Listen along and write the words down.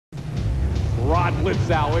Rod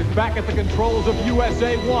Blitzau is back at the controls of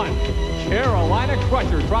USA 1. Carolina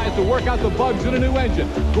Crusher tries to work out the bugs in a new engine.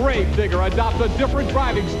 Gravedigger adopts a different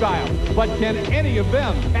driving style. But can any of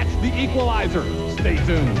them catch the equalizer? Stay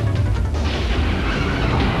tuned.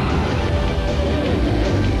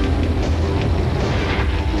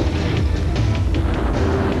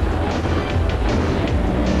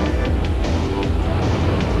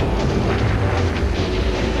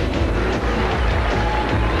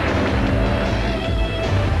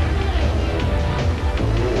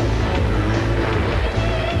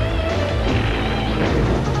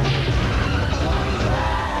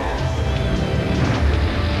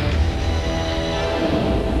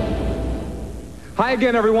 Hi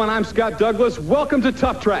again, everyone. I'm Scott Douglas. Welcome to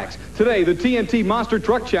Tuff Trax. Today, the TNT Monster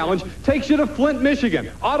Truck Challenge takes you to Flint, Michigan,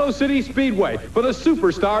 Auto City Speedway, for the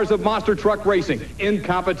superstars of monster truck racing in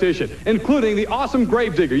competition, including the awesome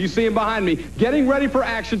Gravedigger. You see him behind me, getting ready for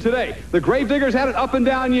action today. The Gravedigger's had an up and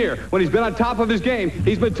down year. When he's been on top of his game,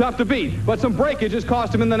 he's been tough to beat, but some breakage has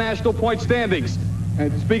cost him in the national point standings.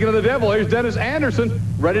 And speaking of the devil, here's Dennis Anderson,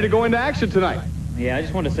 ready to go into action tonight. Yeah, I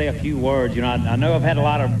just want to say a few words. You know, I know I've had a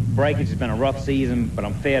lot of breakage. It's been a rough season, but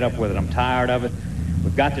I'm fed up with it. I'm tired of it.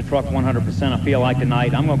 We've got the truck 100%, I feel like,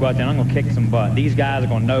 tonight. I'm going to go out there and I'm going to kick some butt. These guys are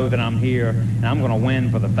going to know that I'm here, and I'm going to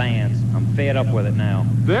win for the fans. I'm fed up with it now.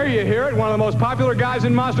 There you hear it. One of the most popular guys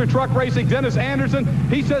in monster truck racing, Dennis Anderson.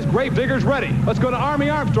 He says Gravedigger's ready. Let's go to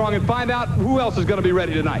Armstrong and find out who else is going to be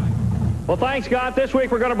ready tonight. Well, thanks, Scott. This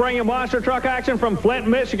week we're going to bring you monster truck action from Flint,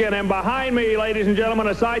 Michigan. And behind me, ladies and gentlemen,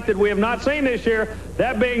 a sight that we have not seen this year,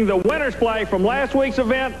 that being the winner's play from last week's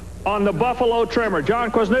event on the Buffalo Trimmer.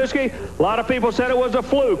 John Kwasniewski, a lot of people said it was a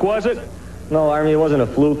fluke, was it? No, I mean, it wasn't a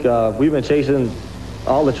fluke. We've been chasing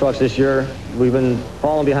all the trucks this year. We've been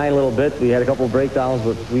falling behind a little bit. We had a couple of breakdowns,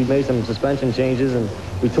 but we made some suspension changes, and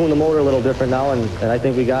we tuned the motor a little different now, and I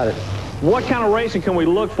think we got it. What kind of racing can we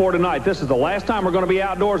look for tonight? This is the last time we're going to be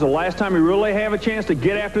outdoors, the last time we really have a chance to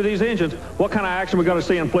get after these engines. What kind of action are we going to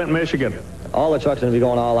see in Flint, Michigan? All the trucks are going to be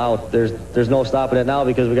going all out. There's no stopping it now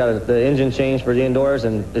because we got the engine change for the indoors,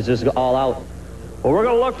 and it's just all out. Well, we're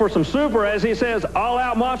going to look for some super, as he says,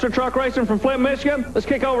 all-out monster truck racing from Flint, Michigan. Let's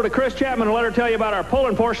kick over to Kris Chapman and let her tell you about our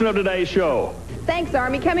pulling portion of today's show. Thanks,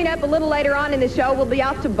 Army. Coming up a little later on in the show, we'll be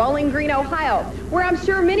off to Bowling Green, Ohio, where I'm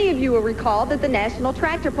sure many of you will recall that the National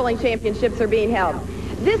Tractor Pulling Championships are being held.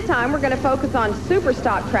 This time, we're going to focus on super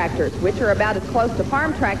stock tractors, which are about as close to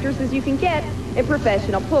farm tractors as you can get in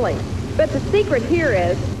professional pulling. But the secret here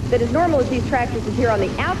is that as normal as these tractors is here on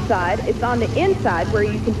the outside, it's on the inside where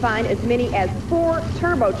you can find as many as 4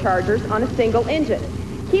 turbochargers on a single engine.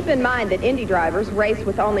 Keep in mind that Indy drivers race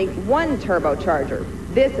with only 1 turbocharger.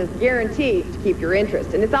 This is guaranteed to keep your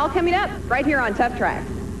interest, and it's all coming up right here on Tuff Trax.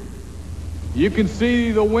 You can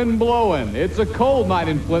see the wind blowing. It's a cold night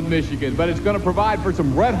in Flint, Michigan, but it's going to provide for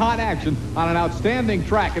some red-hot action on an outstanding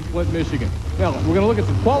track in Flint, Michigan. Now, we're going to look at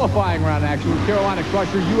some qualifying round action with Carolina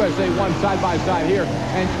Crusher, USA 1 side-by-side here,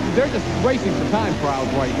 and they're just racing for time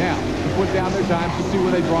trials right now to put down their times to see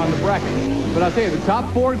where they draw in the bracket. But I'll tell you, the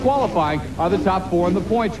top 4 in qualifying are the top 4 in the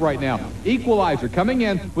points right now. Equalizer coming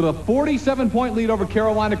in with a 47-point lead over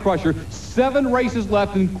Carolina Crusher. 7 races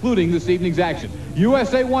left, including this evening's action.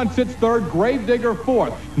 USA 1 sits 3rd, Gravedigger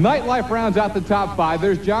 4th. Nightlife rounds out the top 5.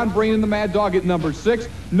 There's John Breen and the Mad Dog at number 6.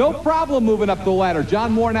 No problem moving up the ladder.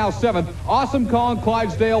 John Moore now 7th. Awesome Kong,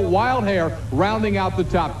 Clydesdale, Wild Hair rounding out the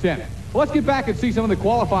top 10. Let's get back and see some of the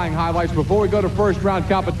qualifying highlights before we go to first-round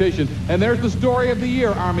competition. And there's the story of the year,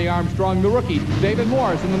 Armstrong, the rookie, David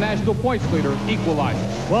Morris, and the national points leader, Equalizer.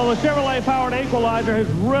 Well, the Chevrolet-powered Equalizer has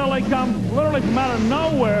really come literally from out of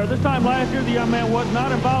nowhere. This time last year, the young man was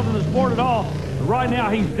not involved in the sport at all. But right now,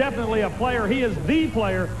 he's definitely a player. He is the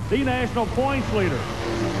player, the national points leader.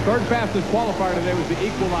 3rd fastest qualifier today was the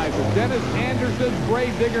Equalizer. Dennis Anderson,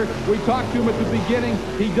 Gravedigger. We talked to him at the beginning.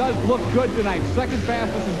 He does look good tonight. 2nd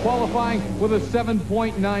fastest in qualifying with a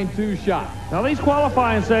 7.92 shot. Now, these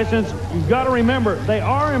qualifying sessions, you've got to remember, they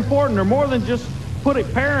are important. They're more than just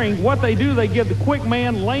pairing. What they do, they give the quick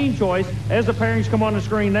man lane choice as the pairings come on the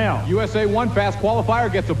screen now. USA 1 fast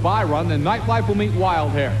qualifier gets a bye run, then Nightlife will meet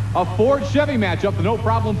Wild Hair. A Ford Chevy matchup, the No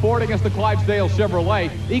Problem Ford against the Clydesdale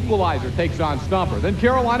Chevrolet. Equalizer takes on Stomper. Then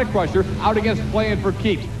Carolina Crusher out against Playing for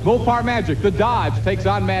Keeps. Mopar Magic, the Dodge, takes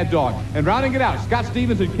on Mad Dog. And rounding it out, Scott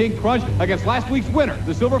Stevens and King Crunch against last week's winner,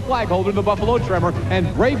 the silver flag holder, the Buffalo Trimmer,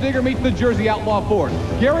 and Gravedigger meets the Jersey Outlaw Ford.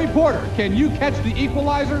 Gary Porter, can you catch the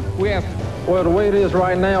Equalizer? We asked him. Well, the way it is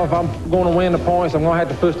right now, if I'm going to win the points, I'm going to have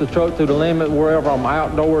to push the truck to the limit wherever I'm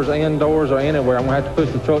outdoors, indoors, or anywhere. I'm going to have to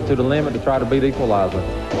push the truck to the limit to try to beat Equalizer.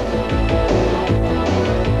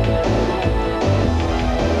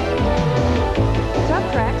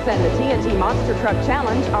 Tuff Trax and the TNT Monster Truck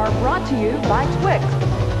Challenge are brought to you by Twix.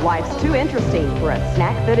 Life's too interesting for a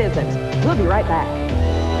snack that isn't. We'll be right back.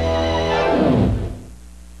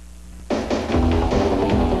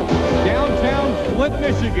 Downtown Flint,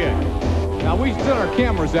 Michigan. Now, we set our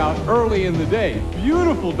cameras out early in the day.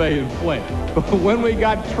 Beautiful day in Flint. But when we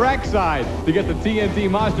got trackside to get the TNT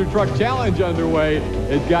Monster Truck Challenge underway,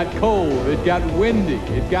 it got cold, it got windy,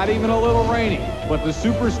 it got even a little rainy. But the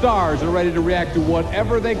superstars are ready to react to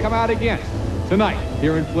whatever they come out against tonight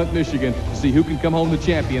here in Flint, Michigan, to see who can come home the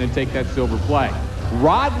champion and take that silver flag.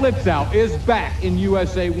 Rod Liptow is back in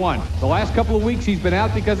USA 1. The last couple of weeks he's been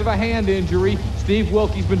out because of a hand injury. Steve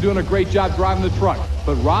Wilkie's been doing a great job driving the truck.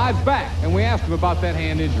 But Rod's back, and we asked him about that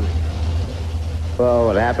hand injury. Well,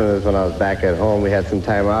 what happened is when I was back at home, we had some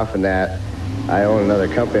time off and that. I own another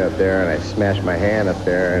company up there, and I smashed my hand up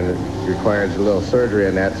there, and it required a little surgery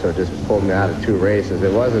in that, so it just pulled me out of 2 races.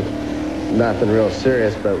 It wasn't nothing real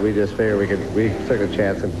serious, but we just figured we took a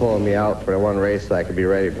chance in pulling me out for 1 race so I could be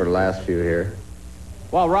ready for the last few here.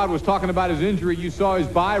 While Rod was talking about his injury, you saw his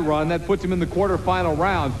bye run. That puts him in the quarterfinal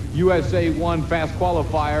round. USA 1 fast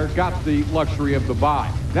qualifier got the luxury of the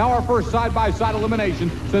bye. Now our first side-by-side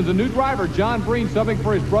elimination sends a new driver, John Breen, subbing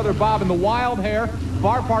for his brother Bob in the wild hair.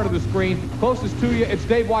 Far part of the screen. Closest to you, it's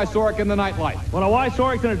Dave Wysorek in the nightlight. Well,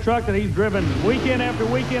 Wysorek's in a truck that he's driven weekend after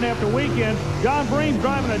weekend after weekend. John Breen's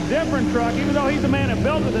driving a different truck, even though he's the man that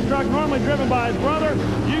built it. The truck normally driven by his brother.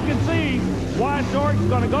 You can see Wysorek's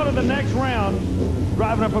going to go to the next round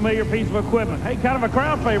driving a familiar piece of equipment. Hey, kind of a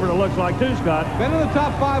crowd favorite, it looks like, too, Scott. Been in the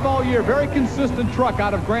top 5 all year. Very consistent truck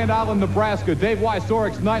out of Grand Island, Nebraska. Dave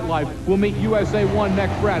Wysorek's Nightlife will meet USA 1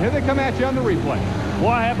 next round. Here they come at you on the replay.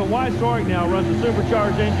 What happened? Wysorek now runs a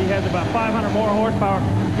supercharged engine. He has about 500 more horsepower.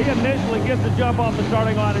 He initially gets the jump off the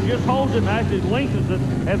starting line and just holds it and actually lengthens it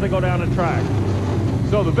as they go down the track.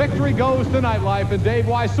 So the victory goes to Nightlife, and Dave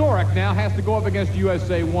Wysorek now has to go up against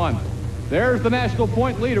USA 1. There's the national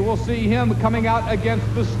point leader. We'll see him coming out against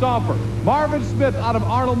the Stomper. Marvin Smith out of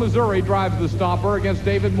Arnold, Missouri drives the Stomper against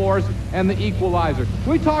David Morris and the Equalizer.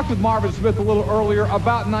 We talked with Marvin Smith a little earlier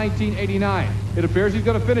about 1989. It appears he's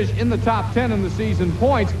going to finish in the top 10 in the season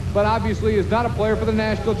points, but obviously is not a player for the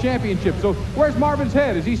national championship. So where's Marvin's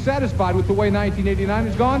head? Is he satisfied with the way 1989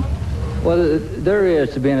 has gone? Well, there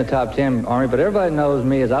is to be in the top 10, Army, but everybody knows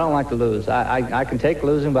me as I don't like to lose. I can take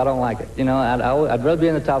losing, but I don't like it. You know, I'd rather be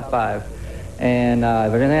in the top 5. And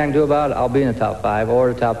if there's anything I can do about it, I'll be in the top 5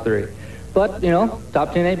 or the top 3. But, you know,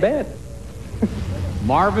 top 10 ain't bad.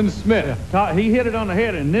 Marvin Smith. Yeah, he hit it on the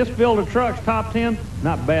head. In this field of trucks, top 10,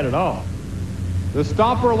 not bad at all. The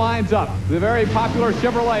Stomper lines up. The very popular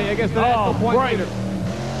Chevrolet against the national point leader.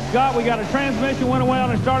 Scott, we got a transmission went away on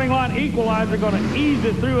the starting line. Equalizer going to ease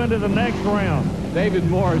it through into the next round. David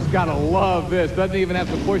Morris got to love this. Doesn't even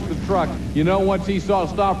have to push the truck. You know, once he saw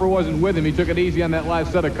Stomper wasn't with him, he took it easy on that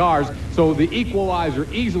last set of cars. So the Equalizer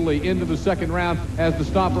easily into the second round as the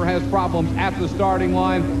Stomper has problems at the starting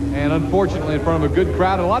line. And unfortunately, in front of a good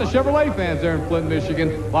crowd. And a lot of Chevrolet fans there in Flint,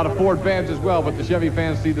 Michigan. A lot of Ford fans as well. But the Chevy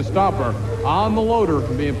fans see the Stomper on the loader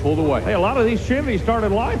being pulled away. Hey, a lot of these Chevys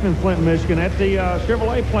started life in Flint, Michigan at the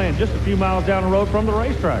Chevrolet plant just a few miles down the road from the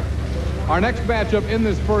racetrack. Our next matchup in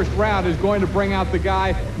this first round is going to bring out the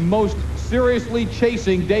guy most seriously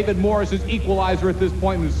chasing David Morris's Equalizer at this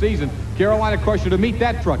point in the season. Carolina Crusher to meet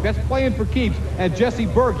that truck. That's playing for keeps. And Jesse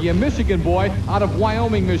Berge, a Michigan boy out of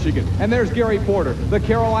Wyoming, Michigan. And there's Gary Porter, the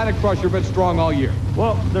Carolina Crusher, been strong all year.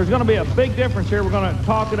 Well, there's going to be a big difference here. We're going to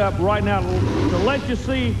talk it up right now to let you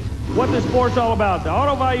see what this sport's all about. The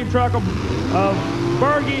auto value truck of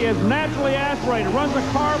Berge is naturally aspirated, runs a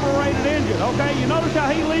carbureted engine. Okay, you notice how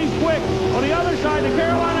he leaves quick. On the other side, the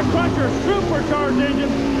Carolina Crusher supercharged engine,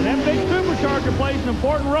 and that big supercharger plays an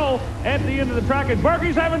important role at the end of the track. And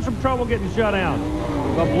Berge's having some trouble getting shut down.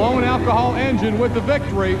 The blown alcohol engine with the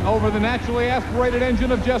victory over the naturally aspirated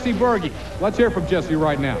engine of Jesse Berge. Let's hear from Jesse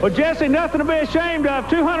right now. Well, Jesse, nothing to be ashamed of.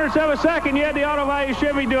 200ths of a second, you had the auto value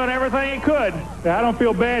Chevy doing everything it could. I don't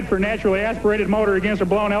feel bad for a naturally aspirated motor against a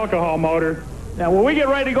blown alcohol motor. Now, when we get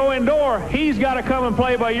ready to go indoor, he's got to come and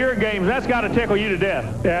play by your games. That's got to tickle you to death.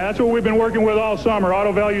 Yeah, that's what we've been working with all summer.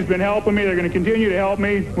 Auto Value's been helping me. They're going to continue to help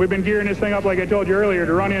me. We've been gearing this thing up, like I told you earlier,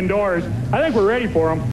 to run indoors. I think we're ready for them.